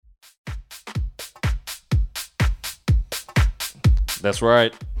That's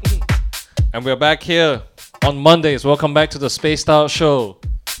right. And we're back here on Mondays. Welcome back to the Spaced Out Show.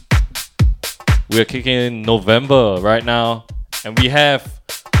 We're kicking in November right now. And we have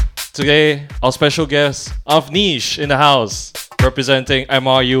today our special guest, Avnish, in the house, representing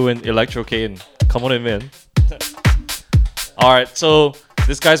MRU and Electro Cane. Come on in, man. Alright, so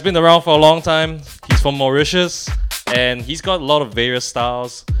this guy's been around for a long time. He's from Mauritius. And he's got a lot of various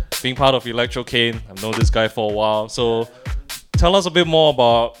styles. Being part of Electro Cane, I've known this guy for a while. So tell us a bit more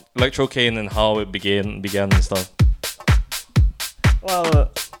about Electro Cane and how it began and stuff.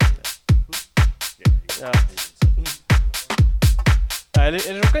 Well,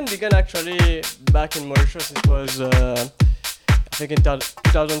 Electro Cane began actually back in Mauritius. It was, I think, in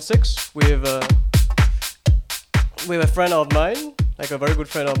 2006 with a friend of mine, like a very good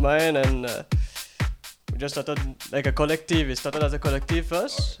friend of mine, and we just started like a collective. It started as a collective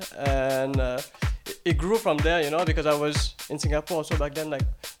first, and it grew from there, because I was in Singapore also back then. Like,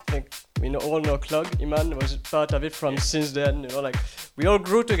 I think we all know Klug Iman was part of it from since then. Like we all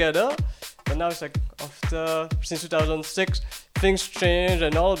grew together, but now it's like since 2006 things changed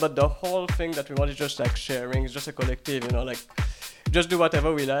and all. But the whole thing that we want is just like sharing. It's just a collective, like just do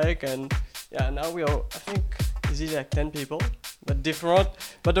whatever we like. And yeah, now we are, I think, it's easy like 10 people, but different.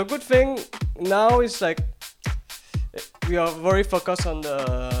 But the good thing now is like we are very focused on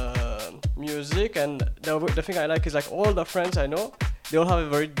the music, and the thing I like is like all the friends I know, they all have a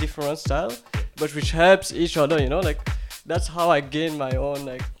very different style, but which helps each other, like that's how I gain my own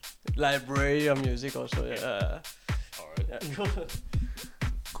like library of music also. Alright. Yeah.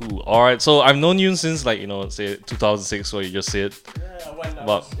 Cool. Alright, so I've known you since like, say 2006, what you just said.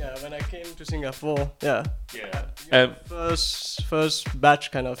 When I came to Singapore, And first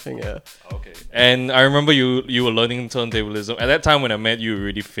batch kind of thing, Okay. And I remember you were learning turntablism. At that time when I met you, you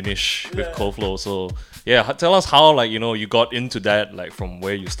already finished with Cold Flow. So yeah, tell us how like, you got into that, like from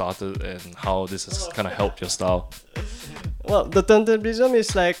where you started and how this has kind of helped your style. Well, the turntablism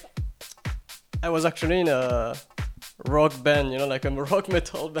is like, I was actually in a rock band, like a rock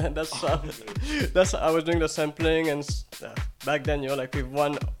metal band. That's how I was doing the sampling, and back then, like with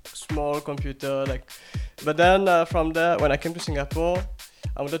one small computer, like. But then from there, when I came to Singapore,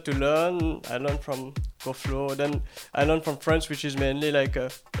 I wanted to learn. I learned from Koflo. Then I learned from French, which is mainly like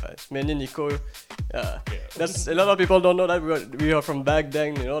it's mainly Nico. That's a lot of people don't know that we are from back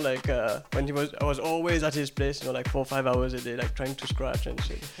then. Like when I was always at his place. Like 4 or 5 hours a day, like trying to scratch and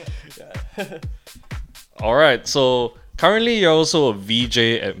shit. All right. So currently, you're also a VJ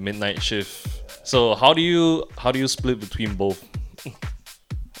at Midnight Shift. So how do you split between both?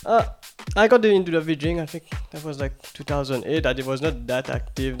 I got into the VJing, I think that was like 2008. I was not that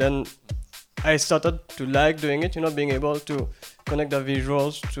active. Then I started to like doing it, being able to connect the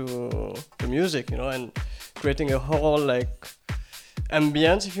visuals to the music, and creating a whole like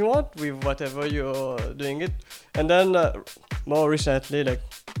ambience, if you want, with whatever you're doing it. And then more recently, like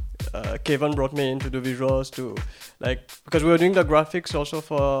Kevin brought me into the visuals to like, because we were doing the graphics also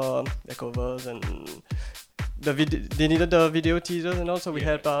for the covers, and they needed the video teasers, and also we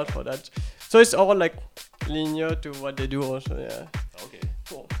helped out for that. So it's all like linear to what they do also. Okay.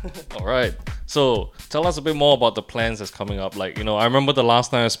 Cool. All right. So tell us a bit more about the plans that's coming up. Like, I remember the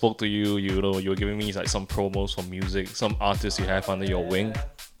last time I spoke to you, you were giving me like some promos for music, some artists you have under your wing.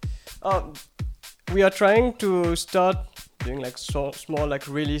 We are trying to start doing like small like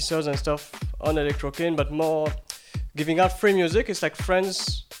releases and stuff on Electro Cane, but more giving out free music. It's like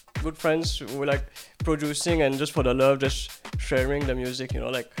good friends who like producing, and just for the love, just sharing the music,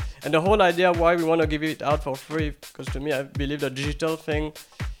 like. And the whole idea why we want to give it out for free, because to me, I believe the digital thing,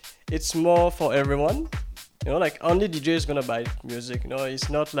 it's more for everyone. Like only DJ is gonna buy music. It's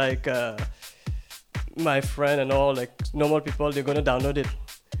not like my friend and all, like normal people, they're gonna download it.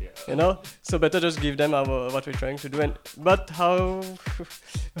 So better just give them what we're trying to do. But how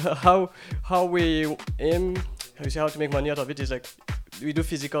we aim, how to make money out of it is like, we do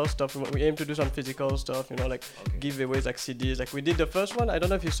physical stuff. We aim to do some physical stuff, like giveaways, like CDs. Like we did the first one. I don't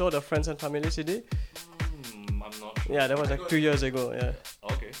know if you saw the Friends and Family CD. I'm not sure. Yeah, that was like 2 years ago. Yeah.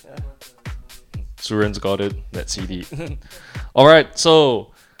 Okay. Yeah. Suren's got it, that CD. All right,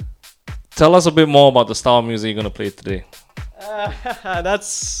 so tell us a bit more about the style of music you're gonna play today.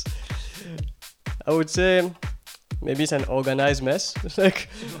 That's, I would say, maybe it's an organized mess. Like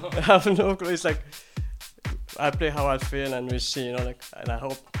I have no clue. It's like I play how I feel, and we see, and I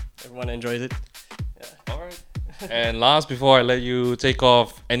hope everyone enjoys it. Yeah. All right. And last, before I let you take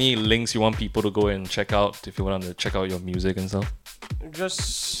off, any links you want people to go and check out if you want to check out your music and stuff?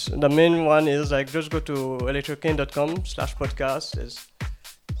 Just the main one is like, just go to electrocane.com/podcast is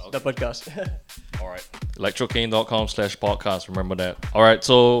the podcast. All right. Electrocane.com/podcast. Remember that. All right.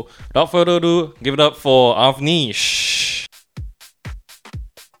 So without further ado, give it up for Avnish.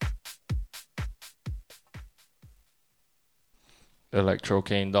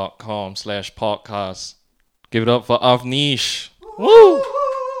 Electrocane.com/podcast. Give it up for Avnish. Woo!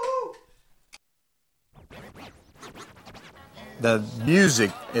 The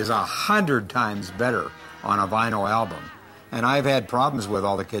music is 100 times better on a vinyl album. And I've had problems with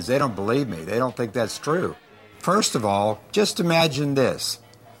all the kids. They don't believe me. They don't think that's true. First of all, just imagine this.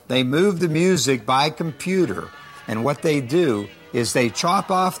 They move the music by computer, and what they do is they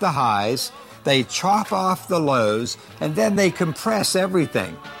chop off the highs, they chop off the lows, and then they compress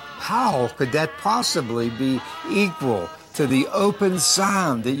everything. How could that possibly be equal to the open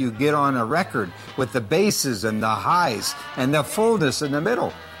sound that you get on a record with the basses and the highs and the fullness in the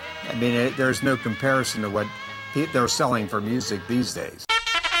middle? I mean, there's no comparison to what they're selling for music these days.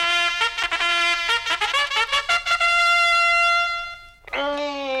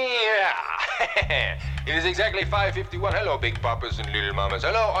 It is exactly 5:51. Hello, big papas and little mamas.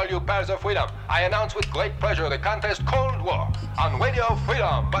 Hello, all you pals of freedom. I announce with great pleasure the contest Cold War on Radio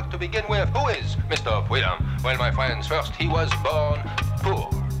Freedom. But to begin with, who is Mr. Freedom? Well, my friends, first he was born poor,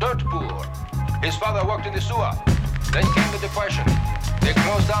 dirt poor. His father worked in the sewer. Then came the Depression. They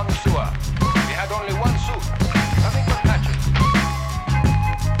closed down the sewer. He had only one suit, nothing but patches.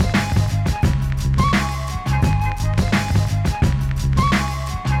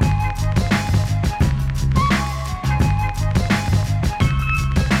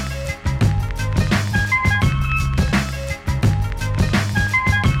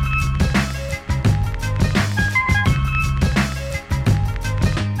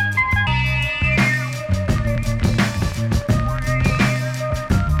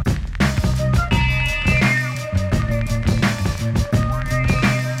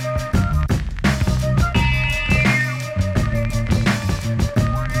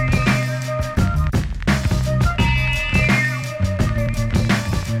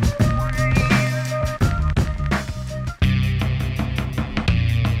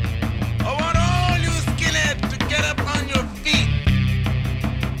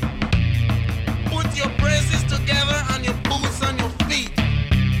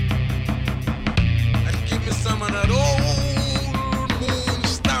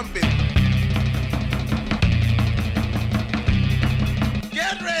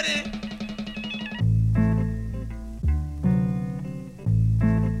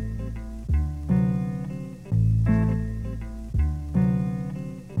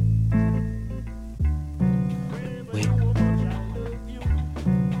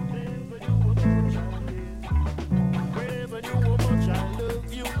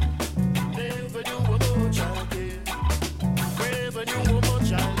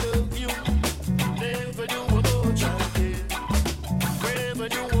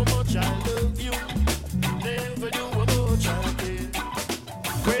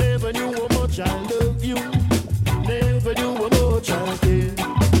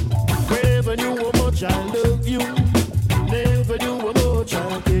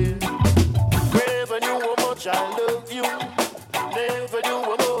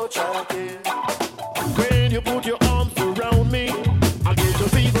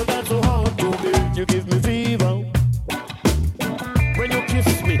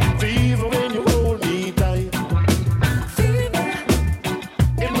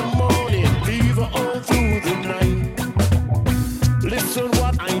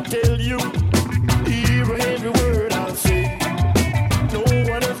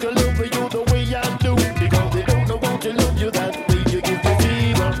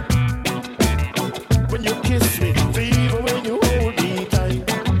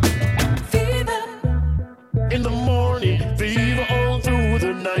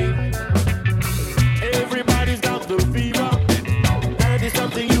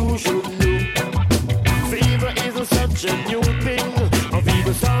 Such a new thing, a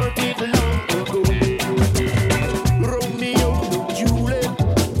fever started long ago.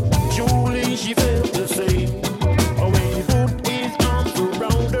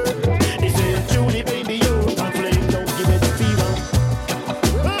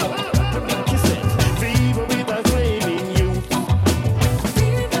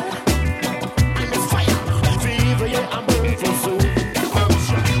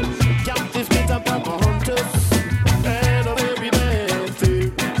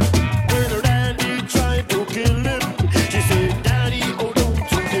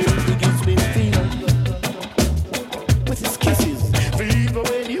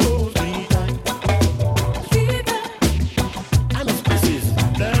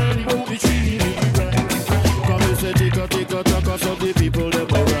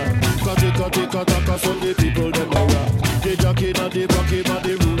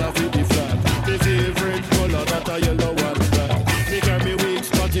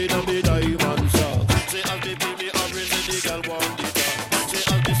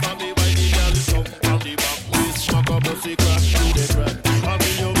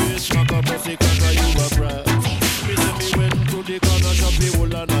 the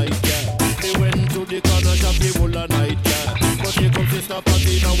whole of night, yeah. Me went to the corner shop the whole of night, yeah. But here comes Sister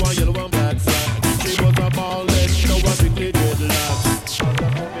Patty, now a yellow and black flag. She was a ball head, now a big dreadlock.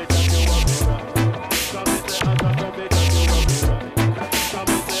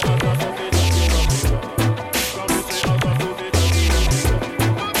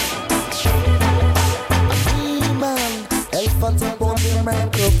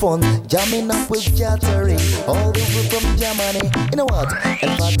 Microphone, jamming up with Jattery, all the way from Germany. You know what?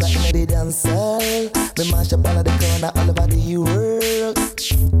 El Fata in the dance hall, me mash up all of the corner all over the world.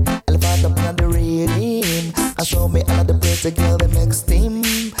 El Fata on the rhythm, I saw me all of the pretty girl the next team.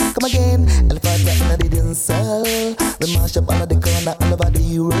 Come again, El Fata in the dance hall, me mash up all of the corner all over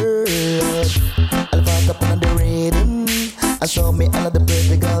the world. El Fata on the rhythm, I saw me all of the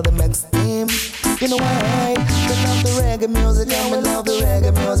pretty girl the next team. You know why? We love the reggae music, yeah, we love the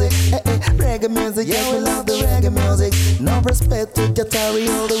reggae music. Hey, hey, reggae music, yeah, we love the reggae music. No respect to Jatari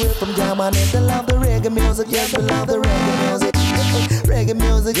all the way from Germany. They love the reggae music, yes, we love the reggae music. Hey, hey, reggae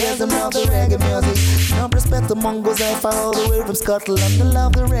music, yes, we love the reggae music. No respect to Mongols Alpha all the way from Scotland. They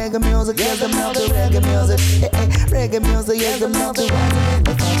love the reggae music, yes, they love the reggae music. Hey, hey, reggae music, yes, they love the reggae music.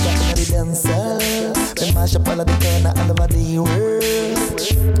 They fuck the dancer, they mash up all of the corner all over the world.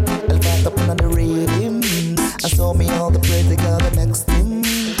 Up on the rhythm, I saw me all the pretty girl the next team.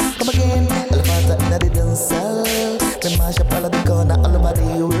 Come again, Elefanta in the dancer, we mash up all of the corner all over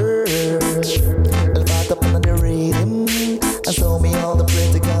the world. Elefanta up on the rhythm, I saw me all the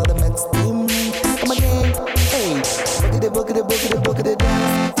pretty girl the next team. Come again, hey, boogity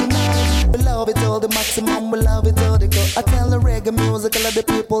dance tonight. We love it all the maximum, we love it all the go. I tell the reggae music, all of the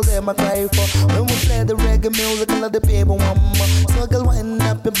people them I cry for. When we play the reggae music, all of the people want more. So girl, wind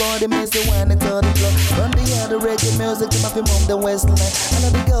up your body, miss you when it's all the floor. Run the other reggae music, you have to move the waistline. All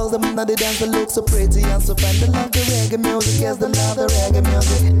of the girls, them now they dance, they look so pretty and so fine. They love the reggae music, yes, they love the reggae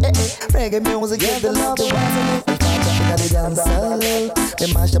music. Hey, hey, reggae music, yes, they love the reggae music. The dancer,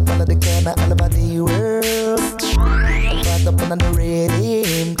 they mash up all of the corner all over the world. Right up on the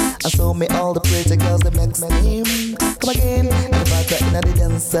rhythm, I saw me all the pretty girls the next team. Come again, right up in the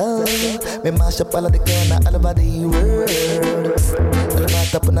dancer, we mash up all of the corner all over the world.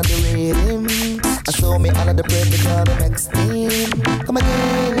 Right up on the rhythm, I saw me all of the pretty girls the next team. Come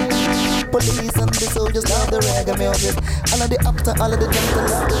again. Police and the soldiers love the reggae music. All of the uptown, all of the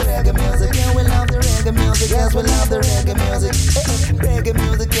gentlemen love the reggae music. Yeah, we love the reggae music. Yes, we love the reggae music. Reggae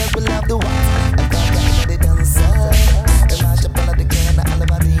music, yes, we love the what? I thought that the dancer. They mash up all of the corner, all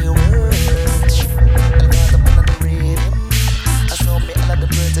over the world. I got up on the rhythm. I saw me all of the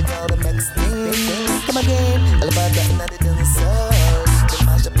pretty girl the next thing. Come again, all about that in the dancer. They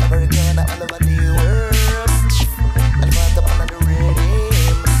mash up every corner, all over the world. I got up on the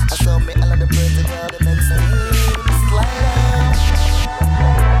rhythm. I saw me all of the pretty girl the next thing. Slide out.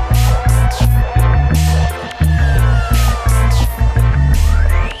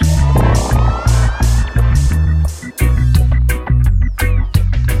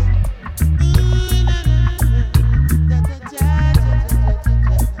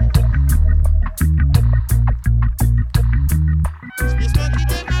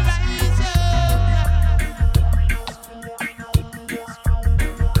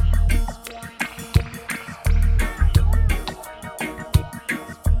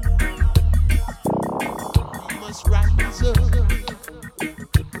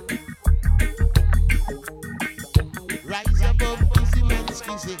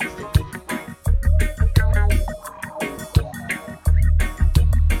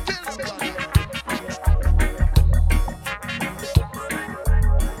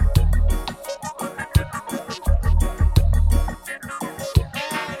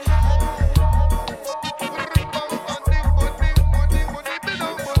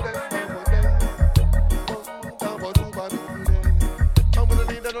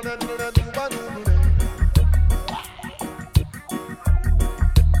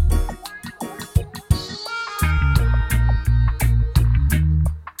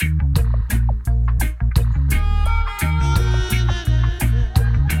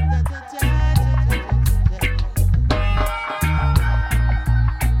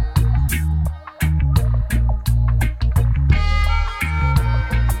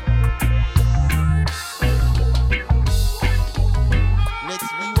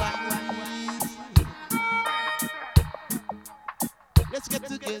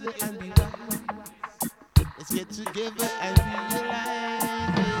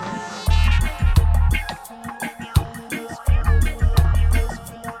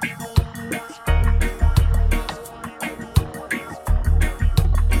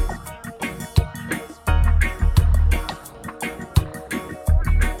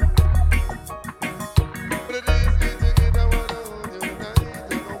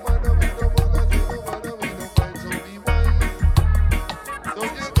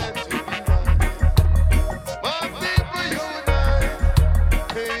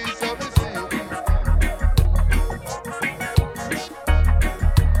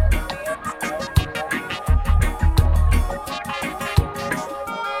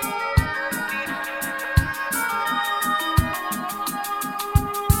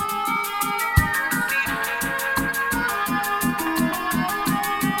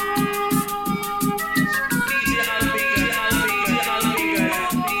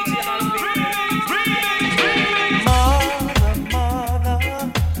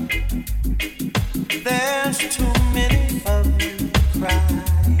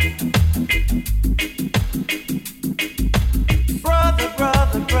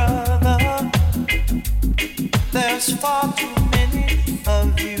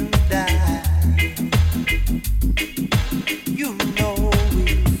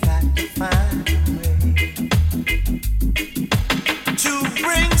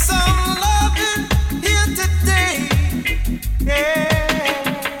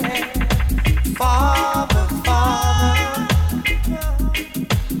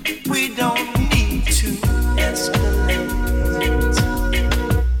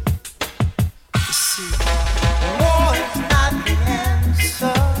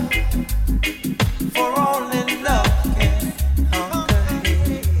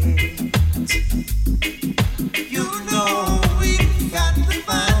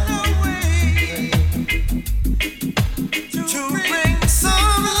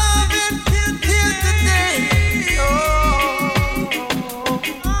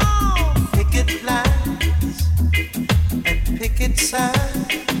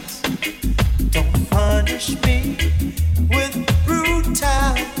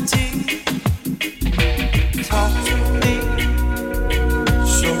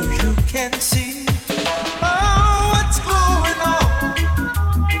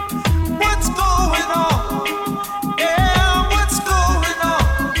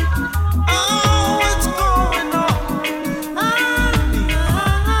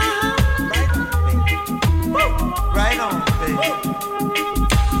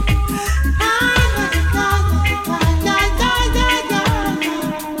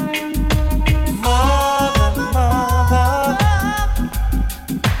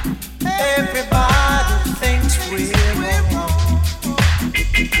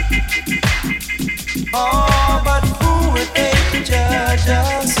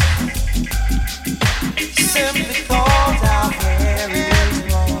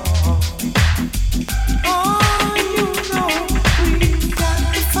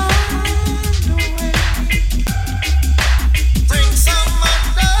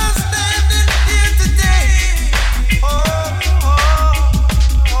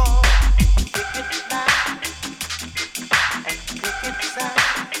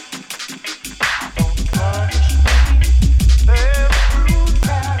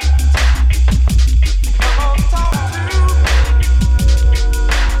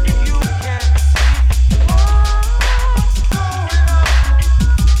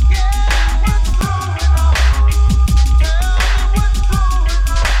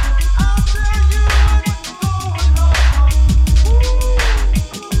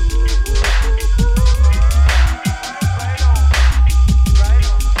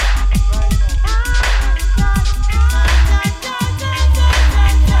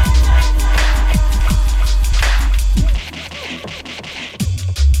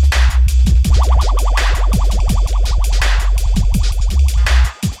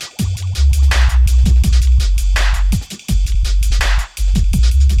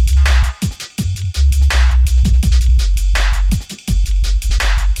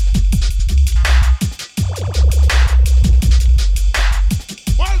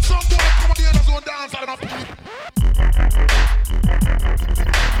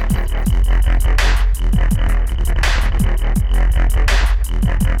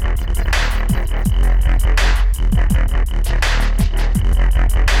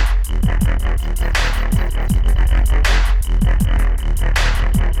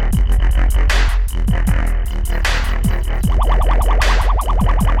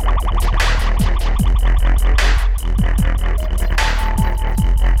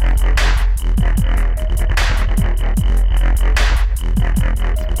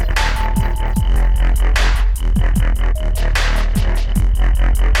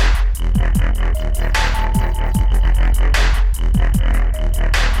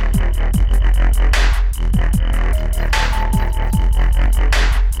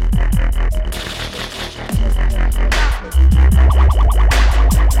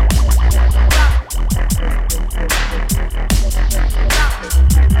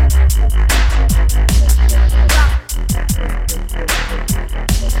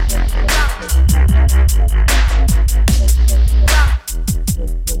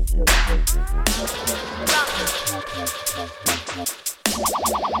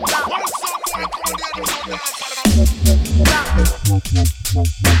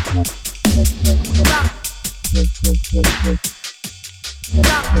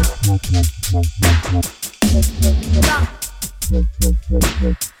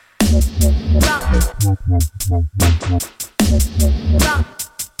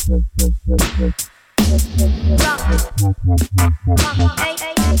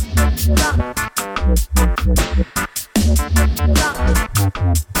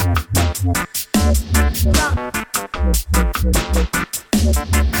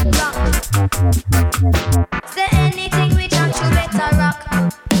 Say anything we chat you better rock.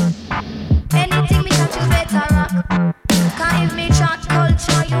 Anything we chat you better rock. Can't if me chat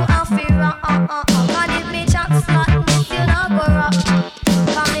culture you have to rock. Can't if me chat slot miss you not go rock.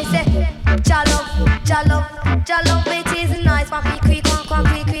 Can't me say jollof it is nice. Quack quack.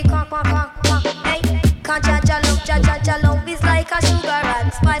 Hey, can't jollof is like a sugar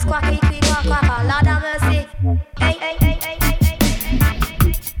and spice. Quack Lord have mercy. Hey.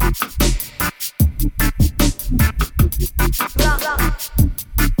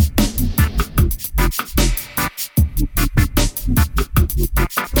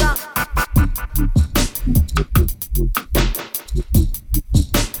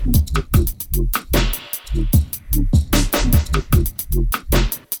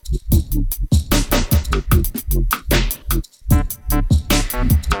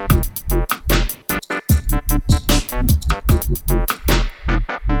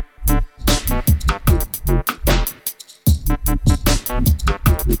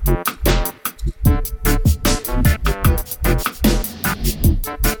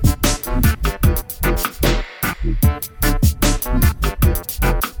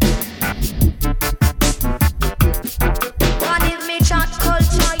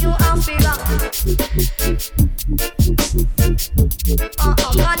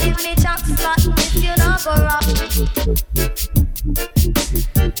 Rock.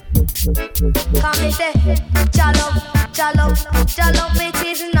 Jollof it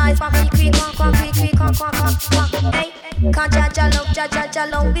is nice. Quack. Hey, can't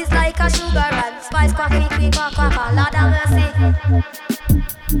jollof is like a sugar and spice. Quack. Lord have mercy.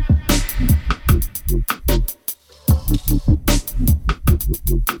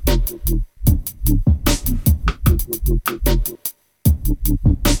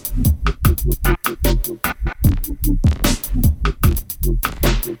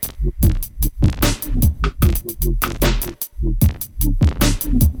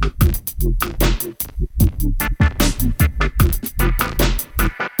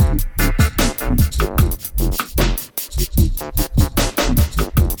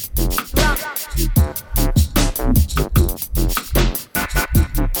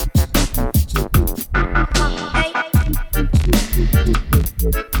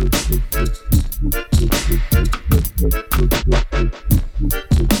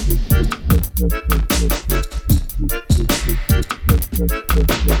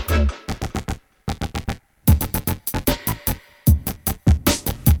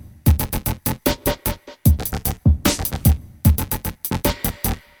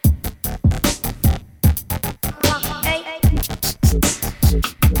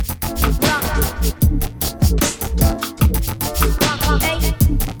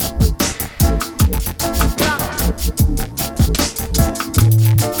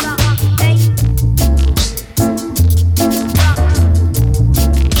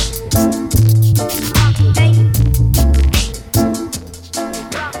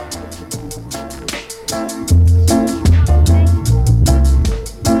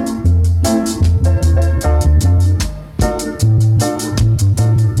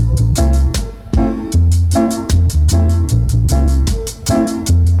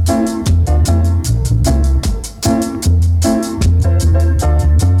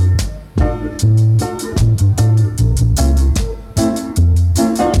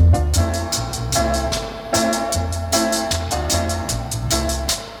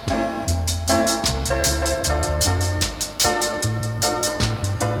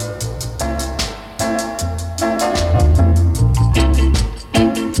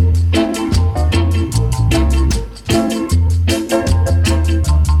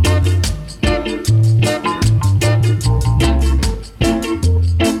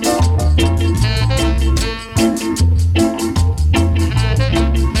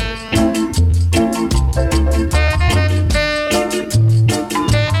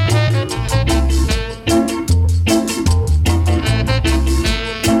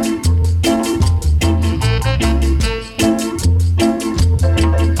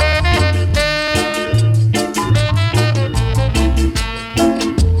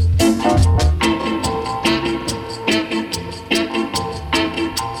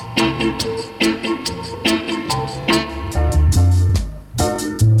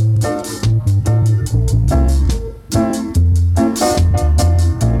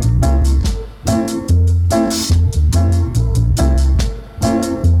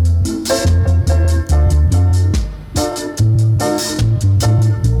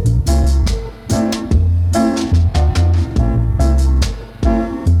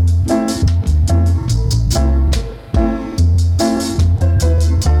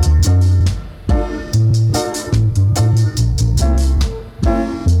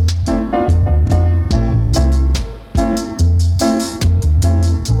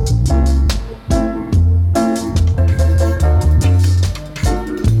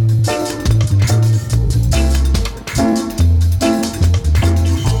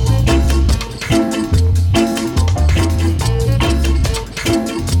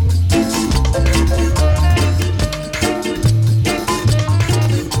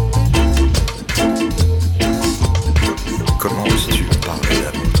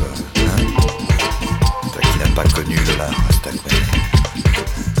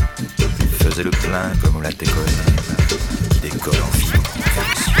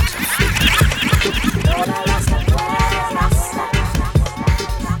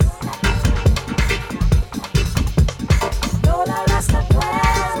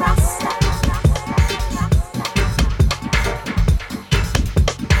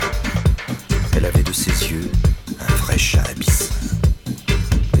 pieux, un vrai chat abyssin.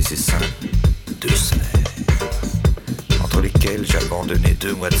 Et ses seins, 2 sphères, entre lesquelles j'abandonnais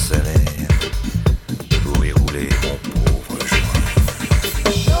 2 mois de salaire pour y rouler mon pauvre joint.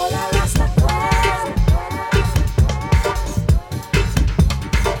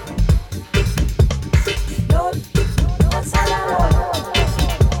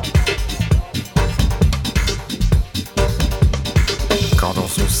 Quand dans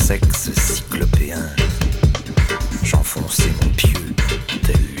son sexe cyclopéen, j'enfonçais mon pieu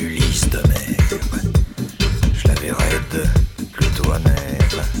tel l'Ulysse d'Homère. Je l'avais raide, plutôt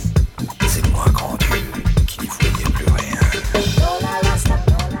amère. C'est moi, grand Dieu, qui n'y voyais plus rien.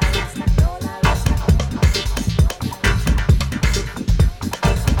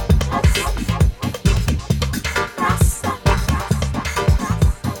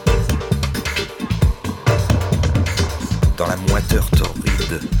 Dans la moiteur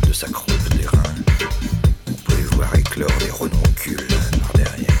torride de sa croupe d'airain, on pouvait voir éclore des renoncules par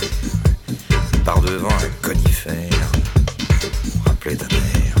derrière. Par devant, un conifère rappelait d'un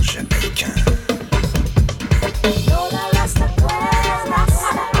air jamaïcain.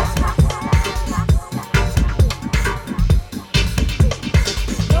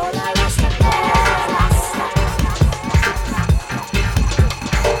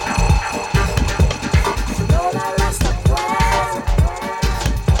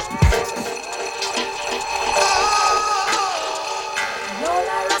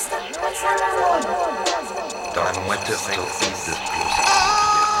 Dans la moiteur torride de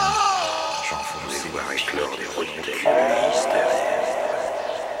j'enfonçais voir éclore des renoncules derrière.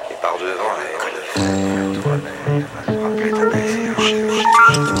 Et par devant, un conifère toi-même rappelait d'un air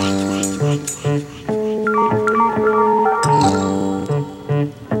jamaïcain.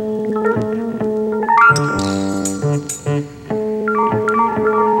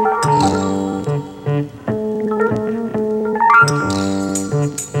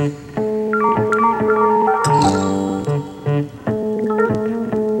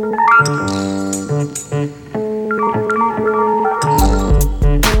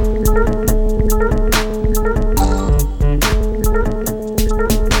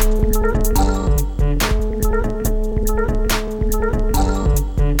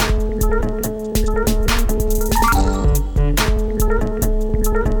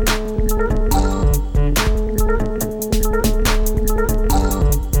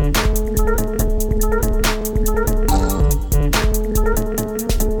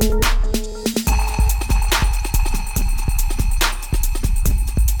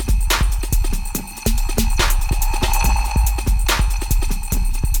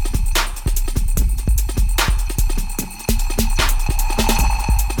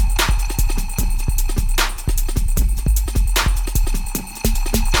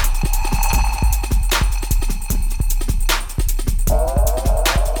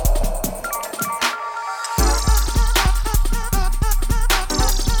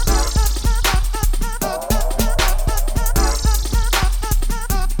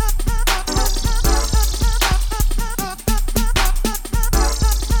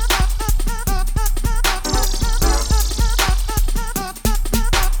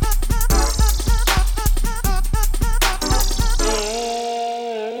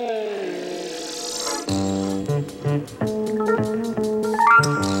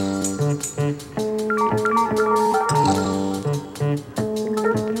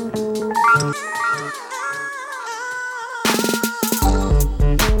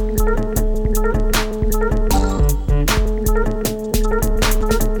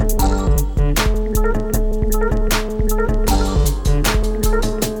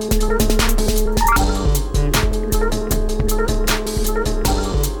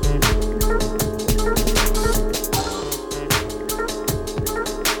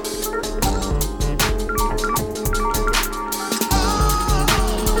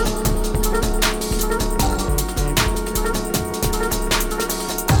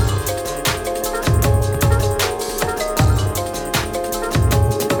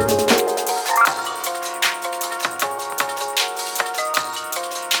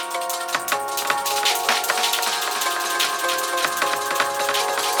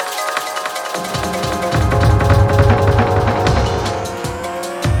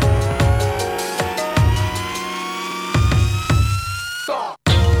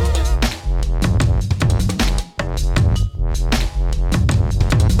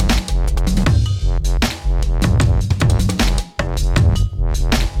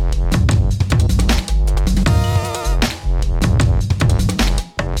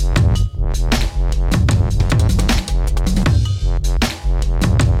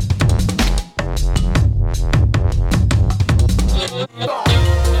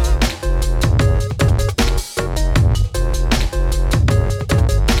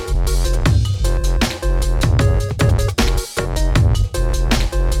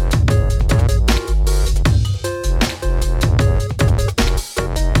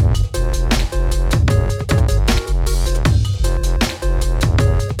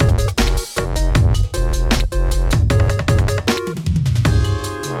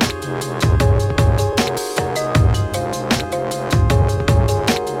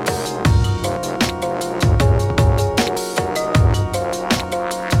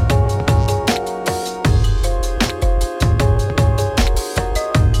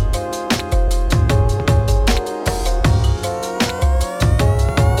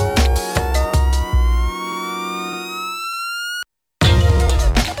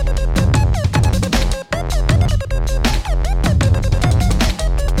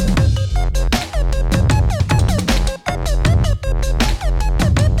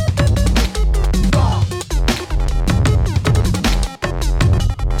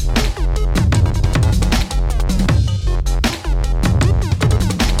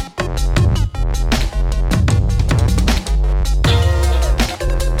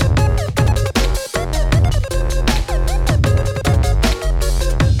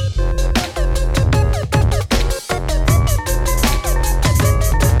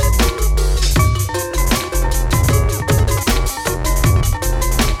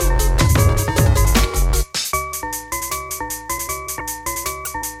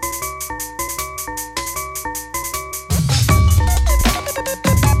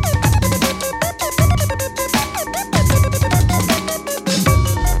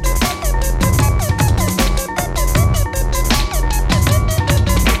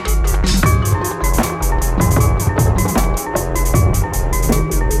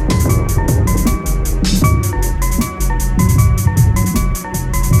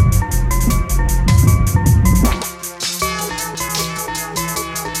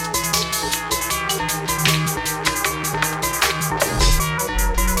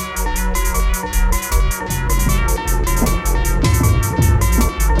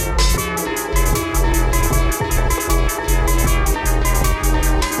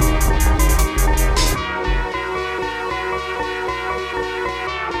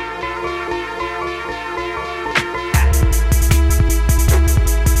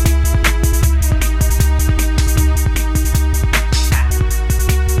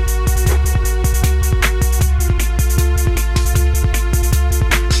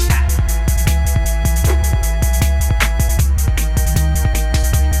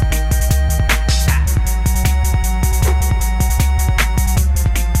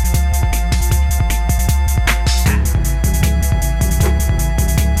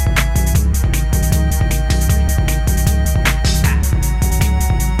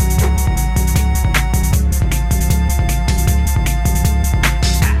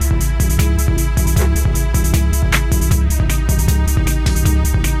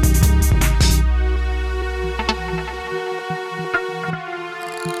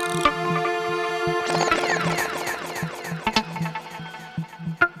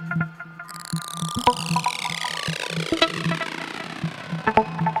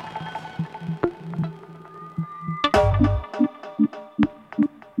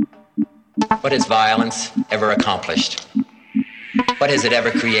 What has violence ever accomplished? What has it ever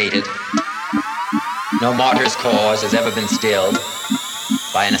created? No martyr's cause has ever been stilled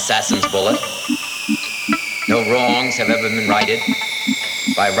by an assassin's bullet. No wrongs have ever been righted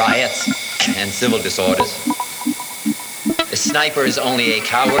by riots and civil disorders. A sniper is only a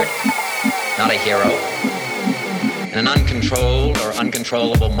coward, not a hero. And an uncontrolled or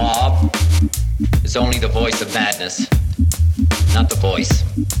uncontrollable mob is only the voice of madness, not the voice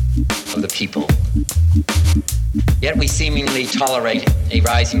of the people. Yet we seemingly tolerate a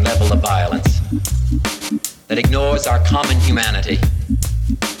rising level of violence that ignores our common humanity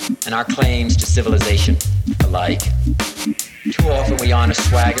and our claims to civilization alike. Too often we honor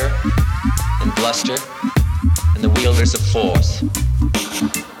swagger and bluster and the wielders of force.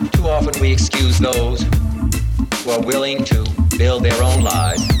 Too often we excuse those who are willing to build their own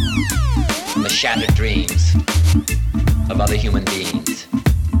lives from the shattered dreams of other human beings.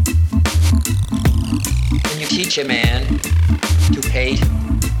 When you teach a man to hate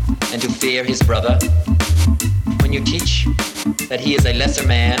and to fear his brother, when you teach that he is a lesser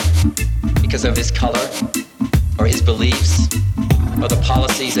man because of his color or his beliefs or the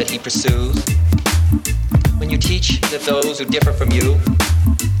policies that he pursues, when you teach that those who differ from you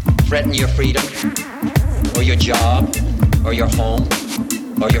threaten your freedom or your job or your home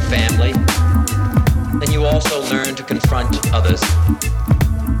or your family, then you also learn to confront others,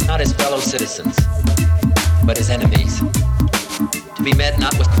 not as fellow citizens, but as enemies, to be met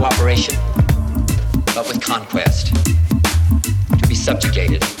not with cooperation, but with conquest, to be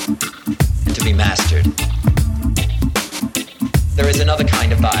subjugated and to be mastered. There is another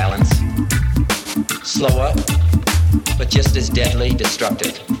kind of violence, slower, but just as deadly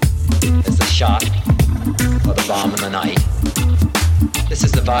destructive as the shot or the bomb in the night. This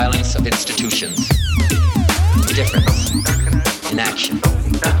is the violence of institutions, indifference, inaction,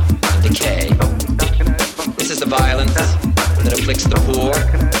 and decay. This is the violence that afflicts the poor,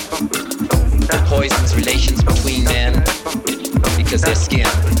 poisons relations between men because their skin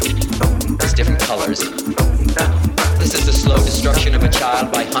has different colors. This is the slow destruction of a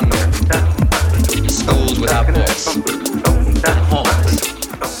child by hunger, schools without books, and homes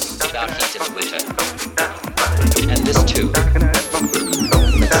without heat in the winter. And this too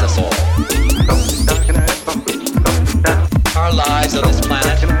affects us all. Our lives on this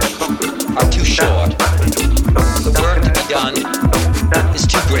planet are too short. The work to be done is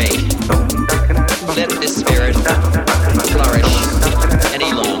too great. Let this spirit flourish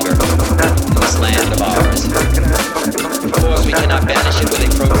any longer in this land of ours. Of course, we cannot banish it with a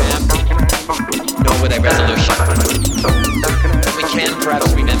program, nor with a resolution. We can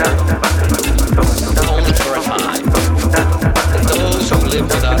perhaps remember, only for a time, that those who live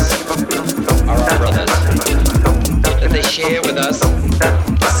with us are our brothers, that they share with us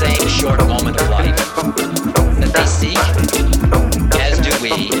the same short moment of life, that they seek, as do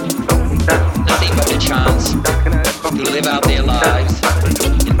we, nothing but the chance to live out their lives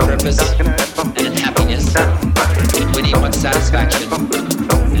in purpose and in happiness, winning what satisfaction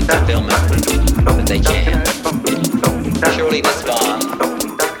and fulfillment that they can. Surely this bond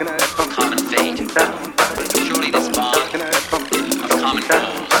of common fate, surely this bond of common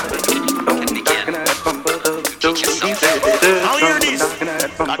goals can begin to teach us something. Now hear this.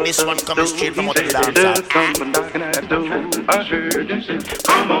 Got this one coming straight from out of the dance. I heard you say,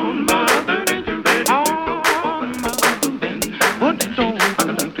 come on, mother, ain't you ready to go? What you don't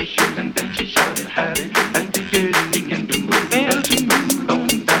want to shoot, and then she shouted, had it, and she did it, and do it, and she moved on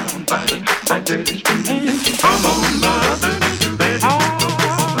down by the dirty street. Come on, mother, ain't you ready to go?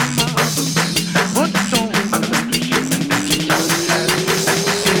 What you don't want to shoot, and then she shouted, had it, and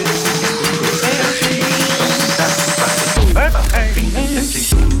she did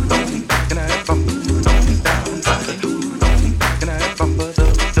it, and she moved down by the and she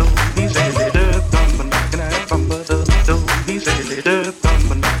moved on down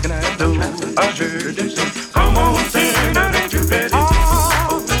by the I heard you say, come on, sing, ain't you ready?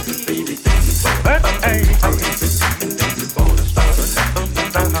 Oh, baby, but I ain't and then you want to start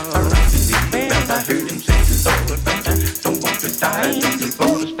and I heard him say, don't want to die, and then you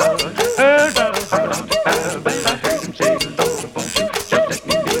want to start. But I heard him say, Lord, won't you just let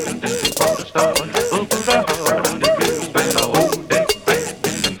me be, and then you want to start. Oh, put a heart on the girl, when I hold that bread,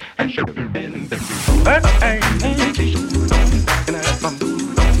 and sugar, and then you but I ain't and I from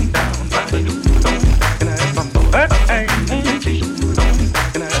down by the and I from but I ain't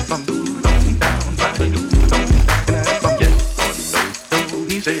and I from down by the and I from yes,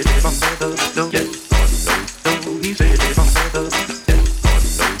 he said from the yes, he said from the yes,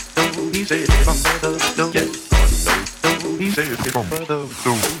 he said from the yes.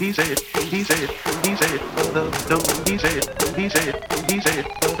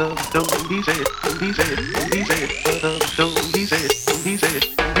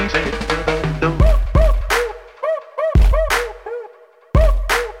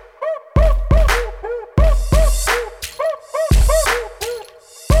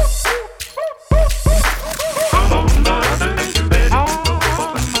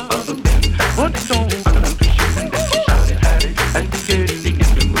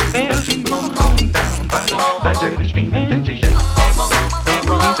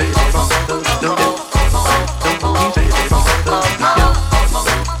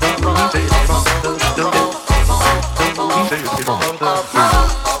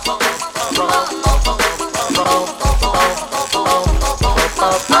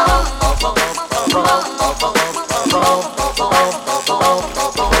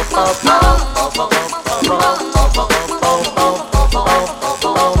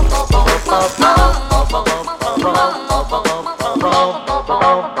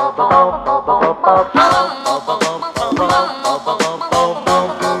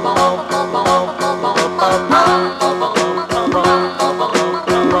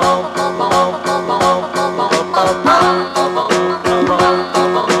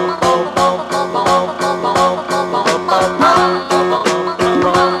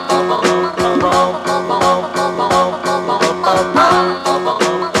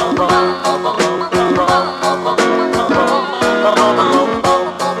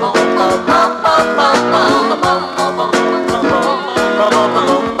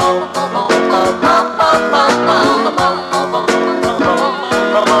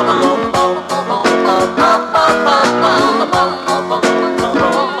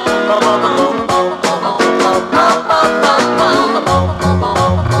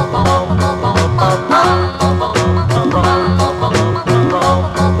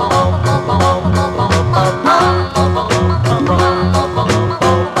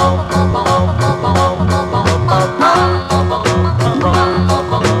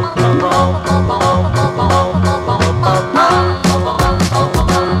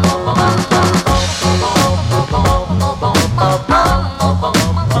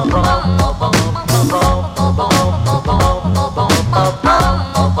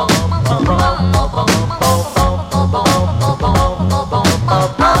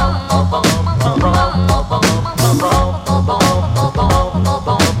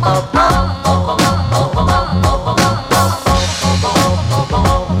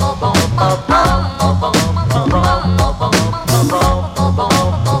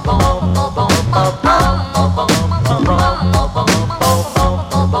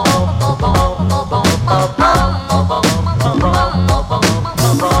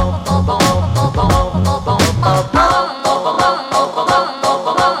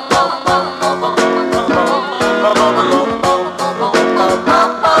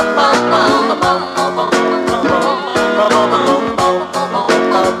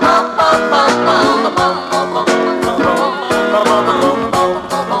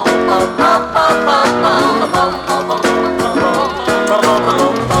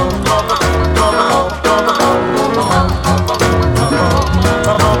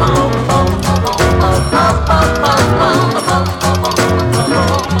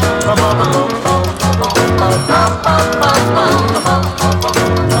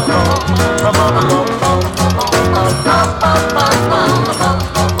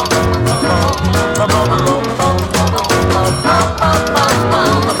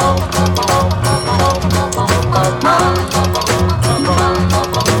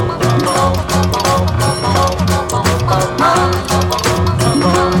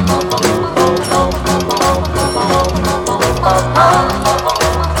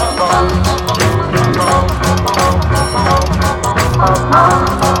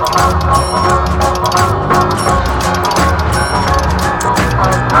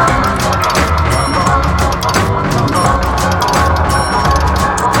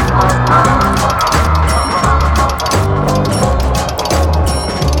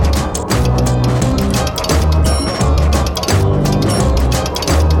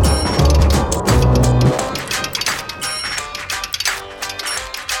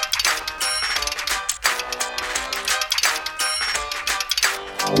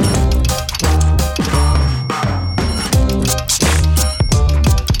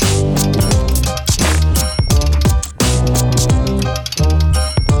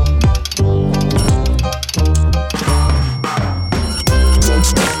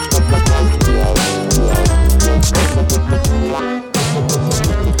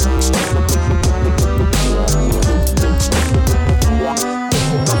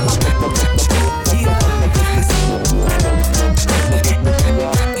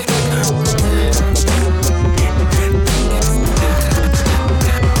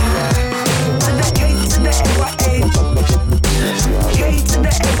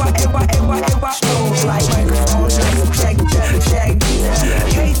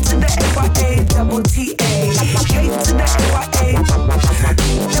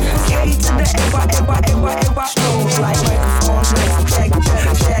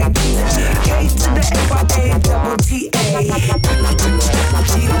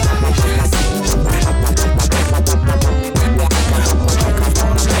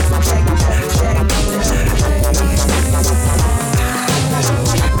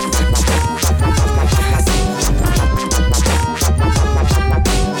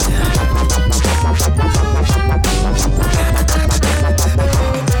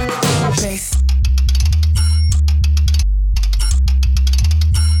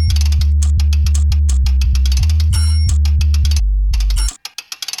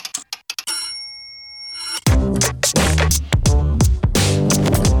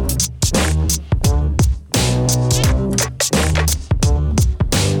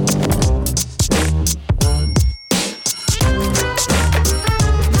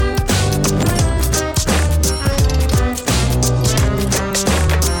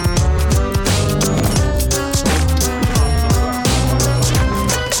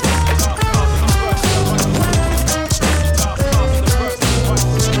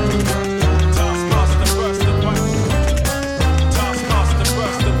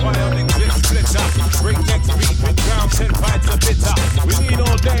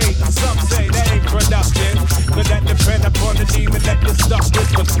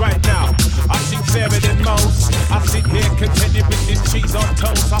 focus right now. I see clearer than most. I sit here contented with this cheese on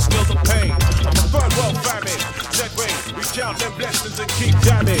toast. I feel the pain of a third world famine. Segway, we count them blessings and keep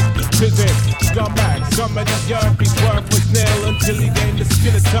jamming. Visit scumbag, some of these young his worth was nil until he gained the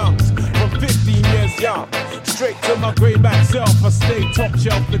skill of tongues. From 15 years young, straight to my greenback self, I stay top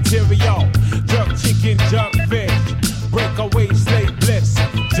shelf material. Jerk chicken, jerk fish, breakaway slave bliss.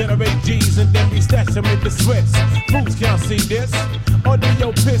 Generate G's and then we stash them in the Swiss. Fools can't see this. Under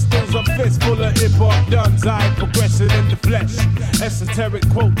your pistols, a fist full of hip-hop duns. I progressing in the flesh. Esoteric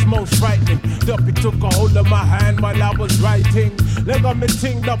quotes most frightening. Duppy took a hold of my hand while I was writing. Leg on me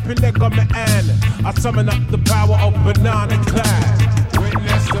ting, Duppy leg on me hand. I summon up the power of banana clan.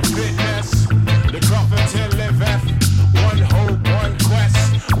 Witness the fitness, the prophet liveth. One hope, one quest.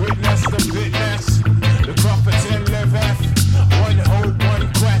 Witness the fitness, the prophet liveth. One hope, one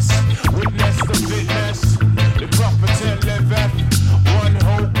quest. Witness the fitness, the prophet liveth. One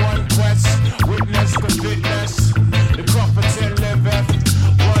hope, one quest. Witness the fitness, the prophet liveth.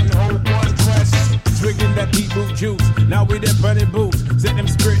 One hope, one quest. Swigging that deep root juice. Now we there burning boots. Set them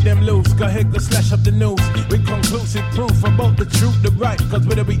spirit them loose. Go ahead, go slash up the news. With conclusive proof about the truth, the right. Cause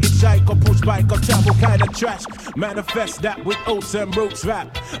whether we hitchhike or push bike or travel kind of trash. Manifest that with oats and roots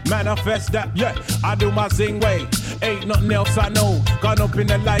rap. Manifest that, yeah, I do my zing way. Ain't nothing else I know. Gone up in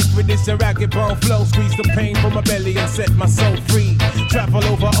the life with this ragged bone flow. Squeeze the pain from my belly and set my soul free. Travel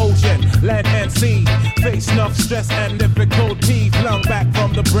over ocean, land and sea. Face enough stress and difficulty. Flung back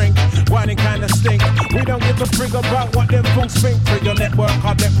from the brink, whining kinda stink. We don't give a frig about what them folks think. For your network,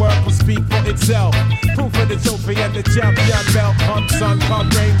 our network will speak for itself. Proof of the trophy and the champion belt. Come sun, come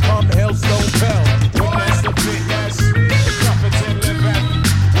rain, come hailstone fell. Witness the fitness, the prophets and liveth.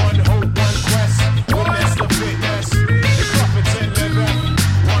 One hope, one quest. Witness the fitness, the prophets and liveth.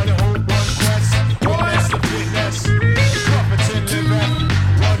 One hope, one quest. Witness the fitness, the prophets and liveth.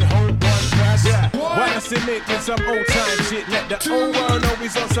 One hope, one quest. Yeah. Why does it make with some old time shit? Let the old world know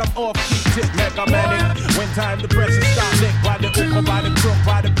he's on some off-key tip. Mega manic. When time the pressure start lick. By the hook, by the crook,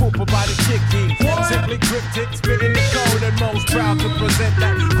 by the pooper, by the chicky. Simply cryptic, spitting the code and most proud to present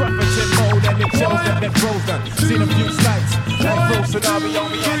that prophetic mode. And it shows that they're frozen. Seen a few slides. Like frozen, I'll be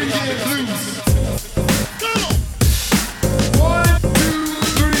on me on the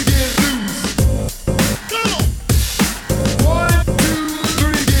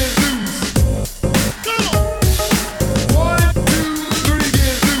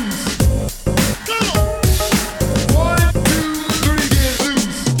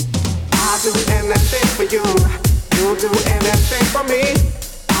You do anything for me.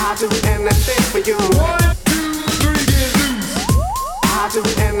 I'll do anything for you. 1, 2, 3, get loose. I'll do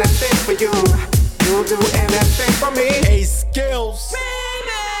anything for you. You'll do anything for me. Hey, skills.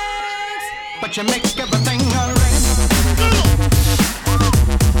 But you make everything alright.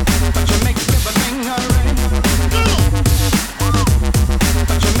 But you make everything alright.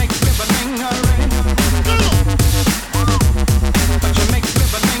 But you make everything alright. But you make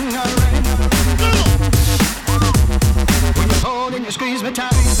everything alright. When you hold and you squeeze me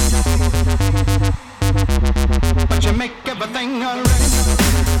tight. But you make everything alright.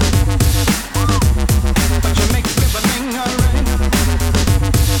 But you make everything alright.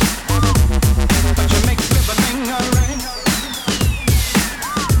 But you make everything alright.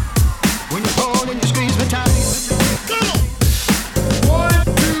 When you hold and you squeeze me tight. 1,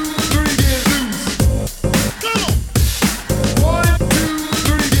 2, 3, get loose. 1, 2,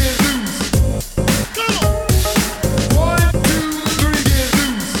 3, get loose. 1, 2, 3, get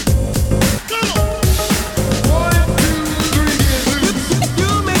loose. 1, 2, 3, get loose. You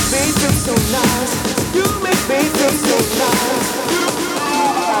make me feel so nice. You make me feel so nice.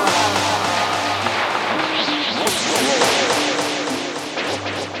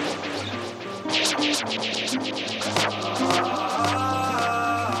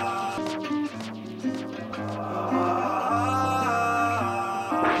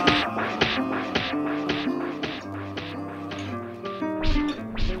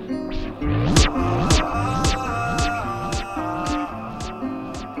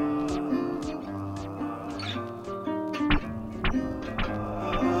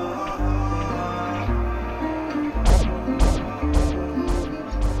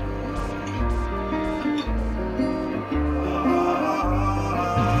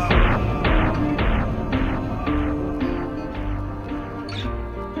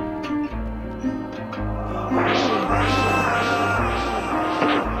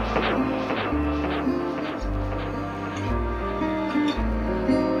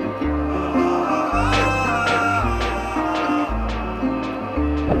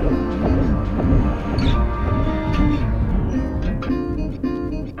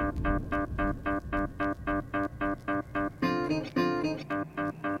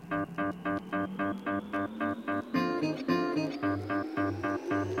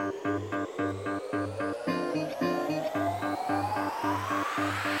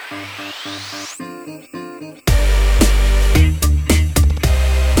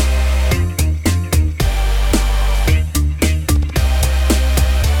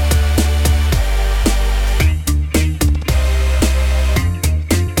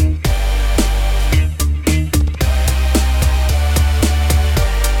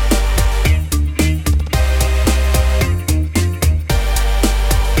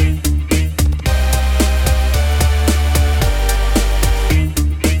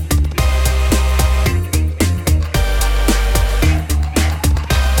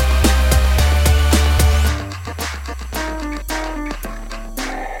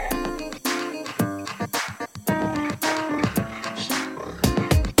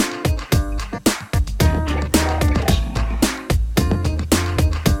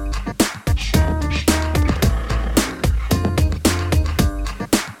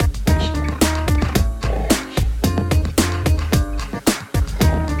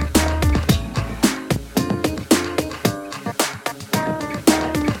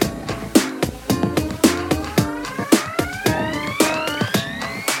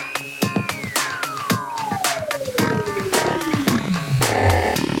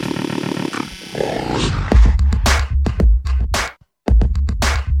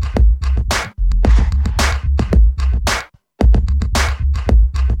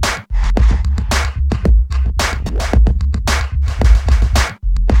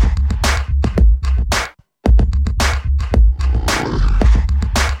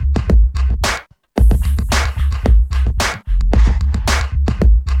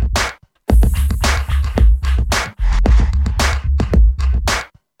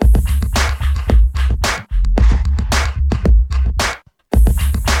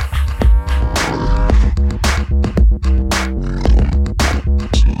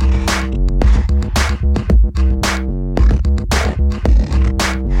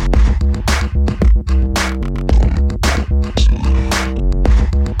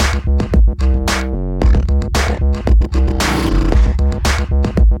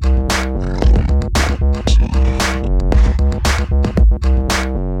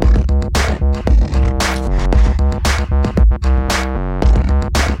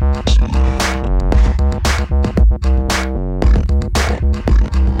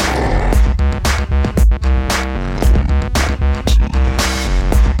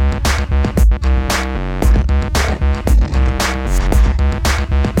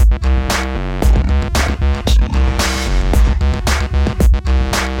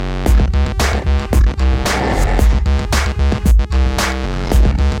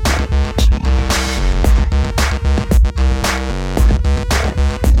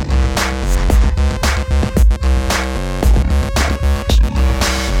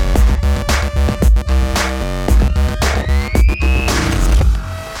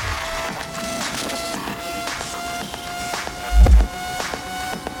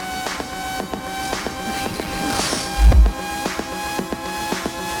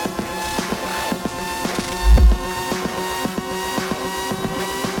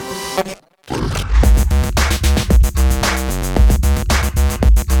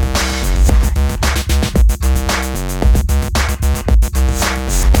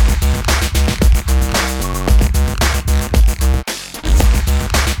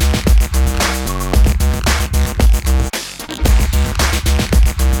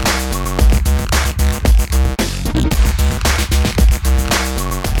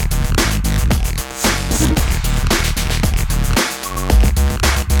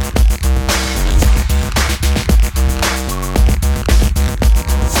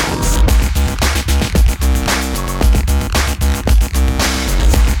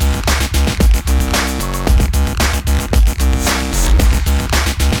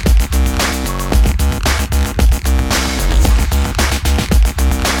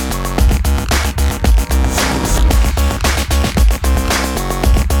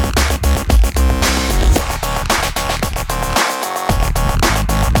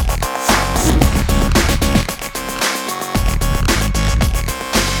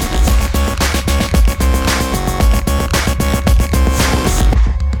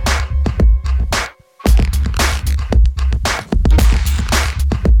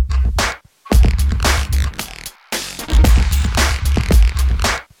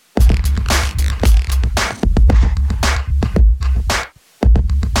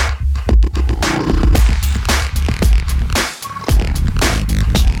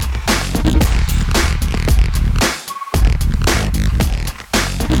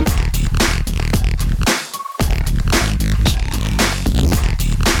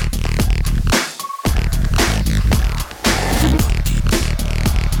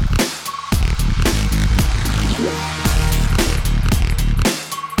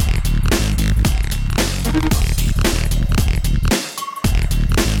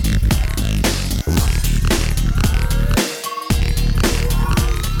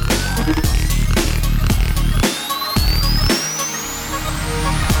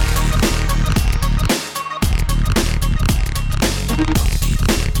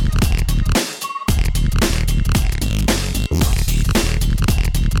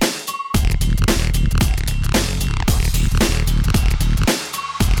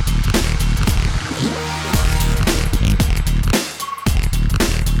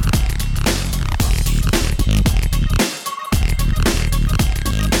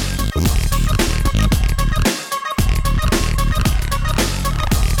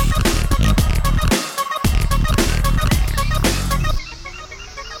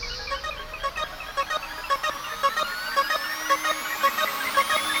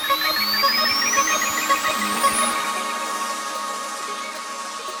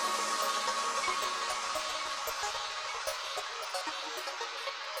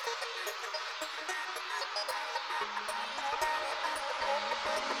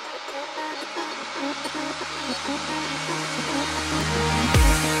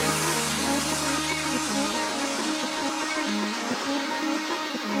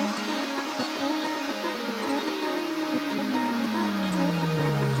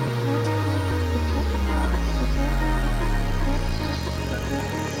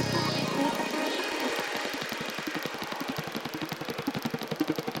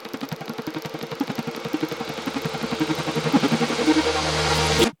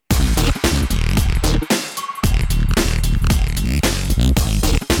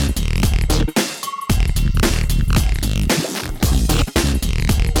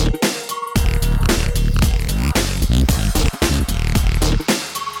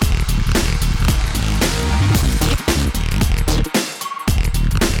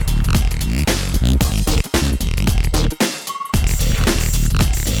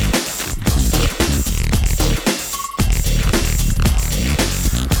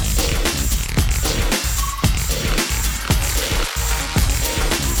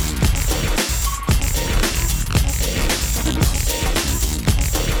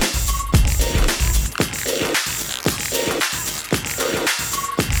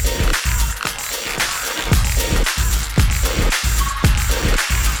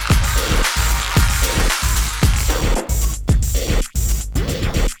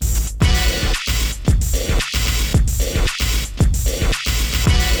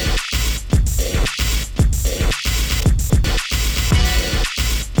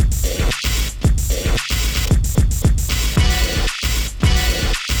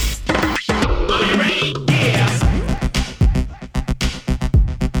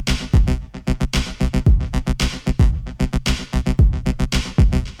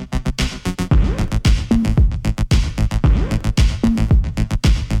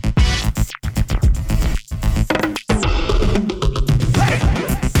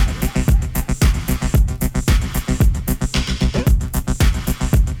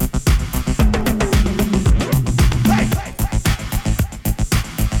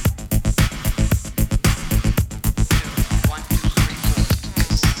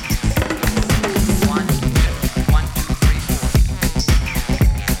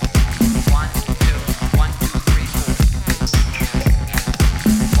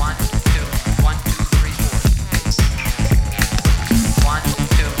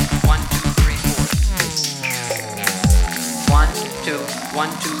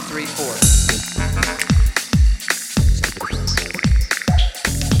 3, 4.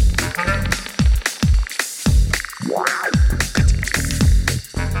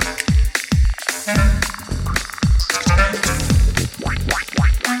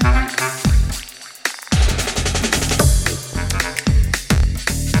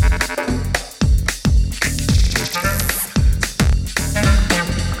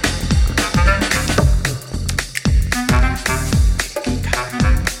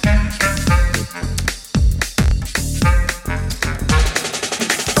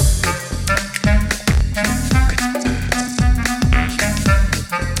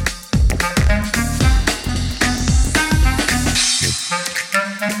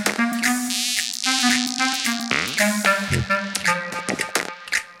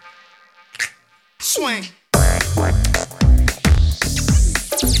 Swing.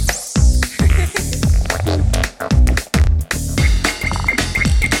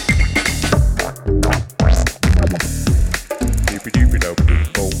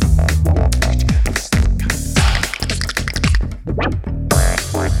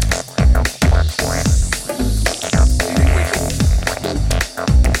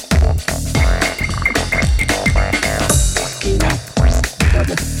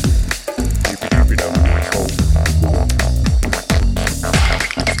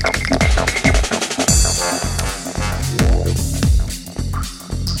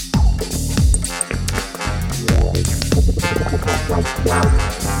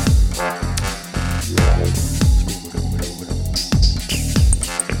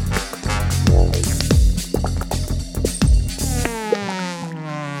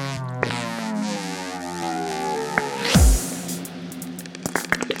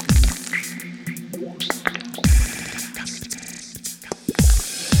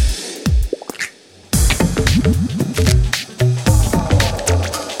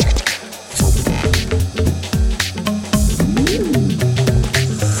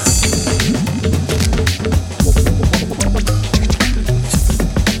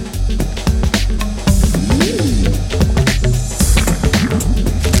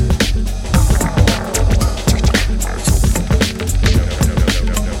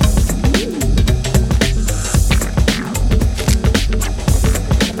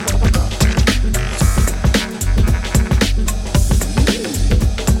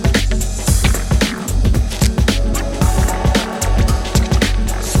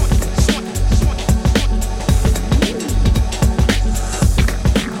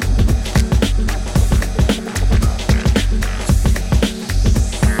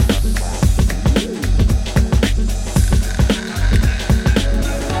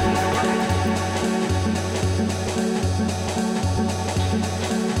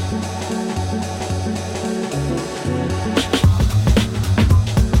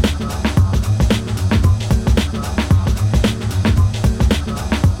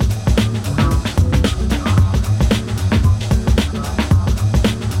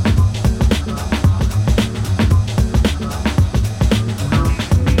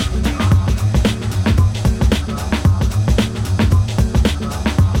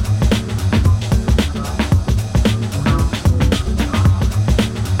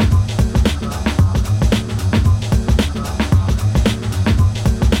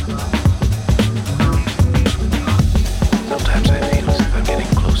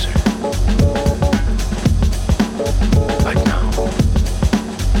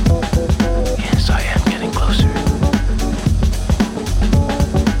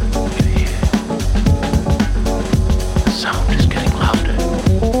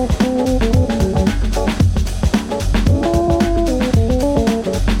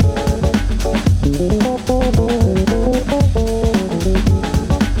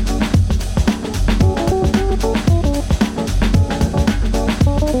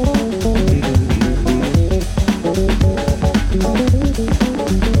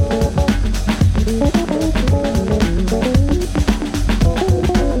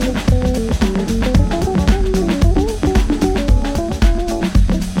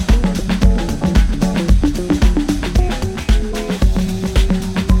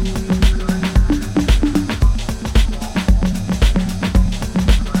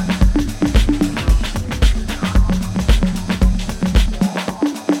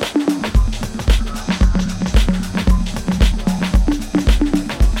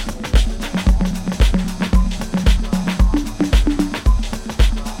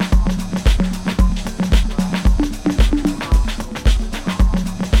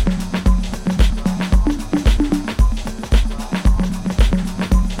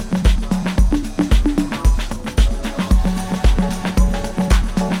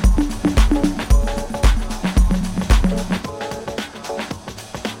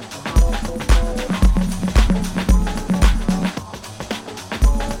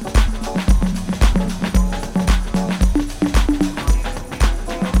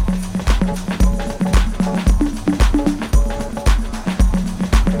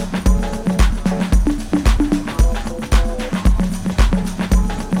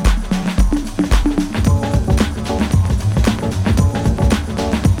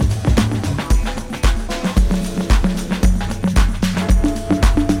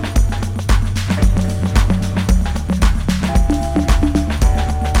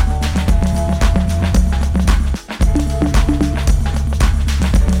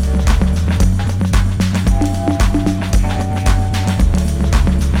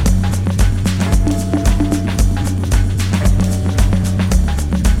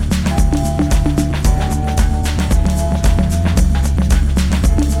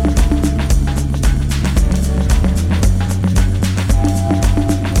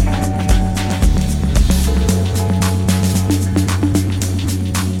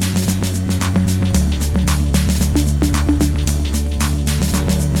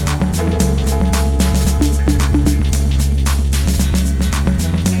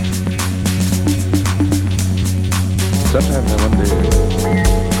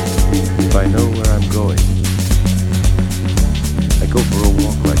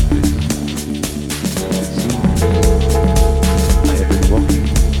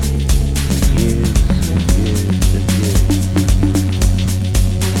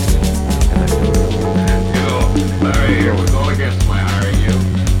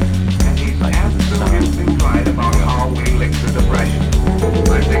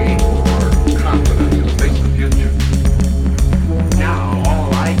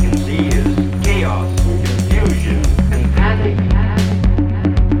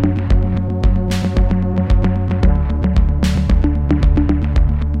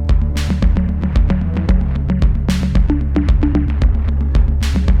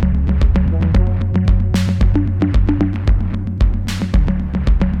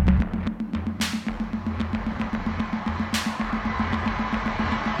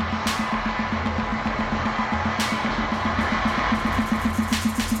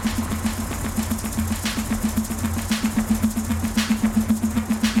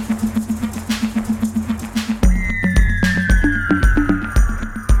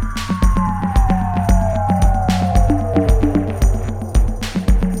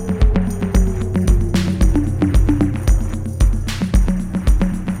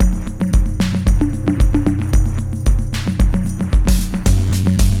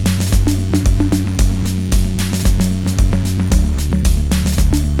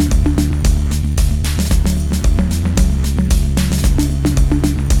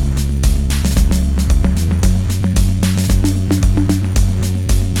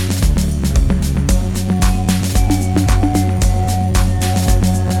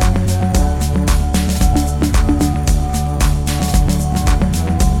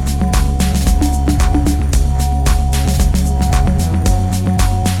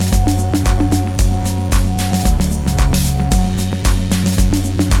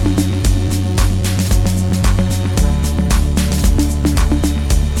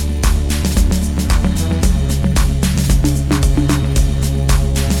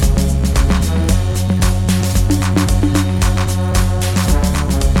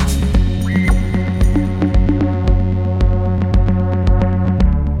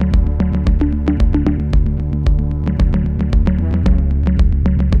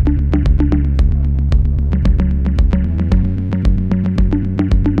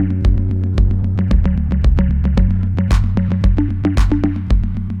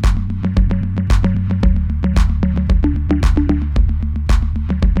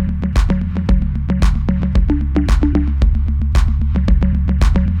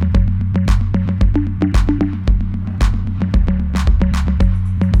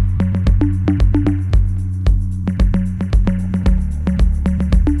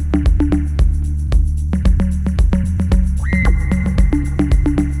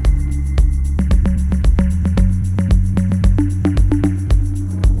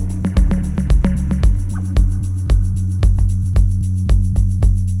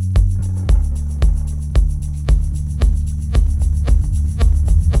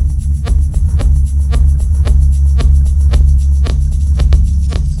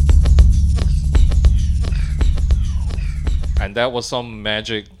 And that was some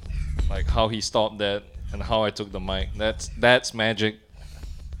magic, like how he stopped that and how I took the mic. That's magic.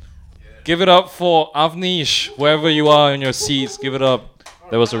 Give it up for Avnish, wherever you are in your seats. Give it up.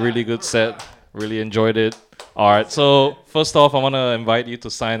 That was a really good set. Really enjoyed it. All right, so first off, I want to invite you to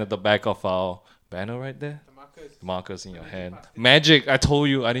sign at the back of our banner right there. The markers in your hand. Magic, I told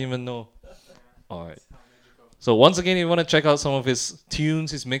you, I didn't even know. All right. So once again, if you want to check out some of his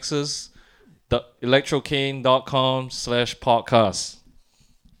tunes, his mixes, the electrocane.com/podcast.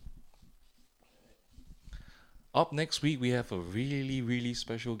 Up next week, we have a really, really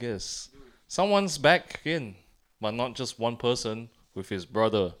special guest. Someone's back in, but not just one person, with his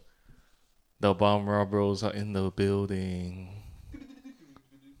brother. The Bamra Bros are in the building.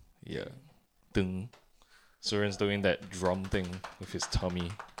 Yeah. Ding. Suren's doing that drum thing with his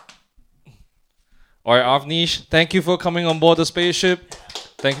tummy. Alright, Avnish, thank you for coming on board the spaceship.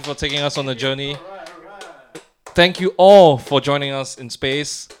 Thank you for taking us on the journey. Thank you all for joining us in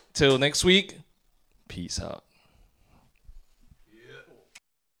space. Till next week, peace out.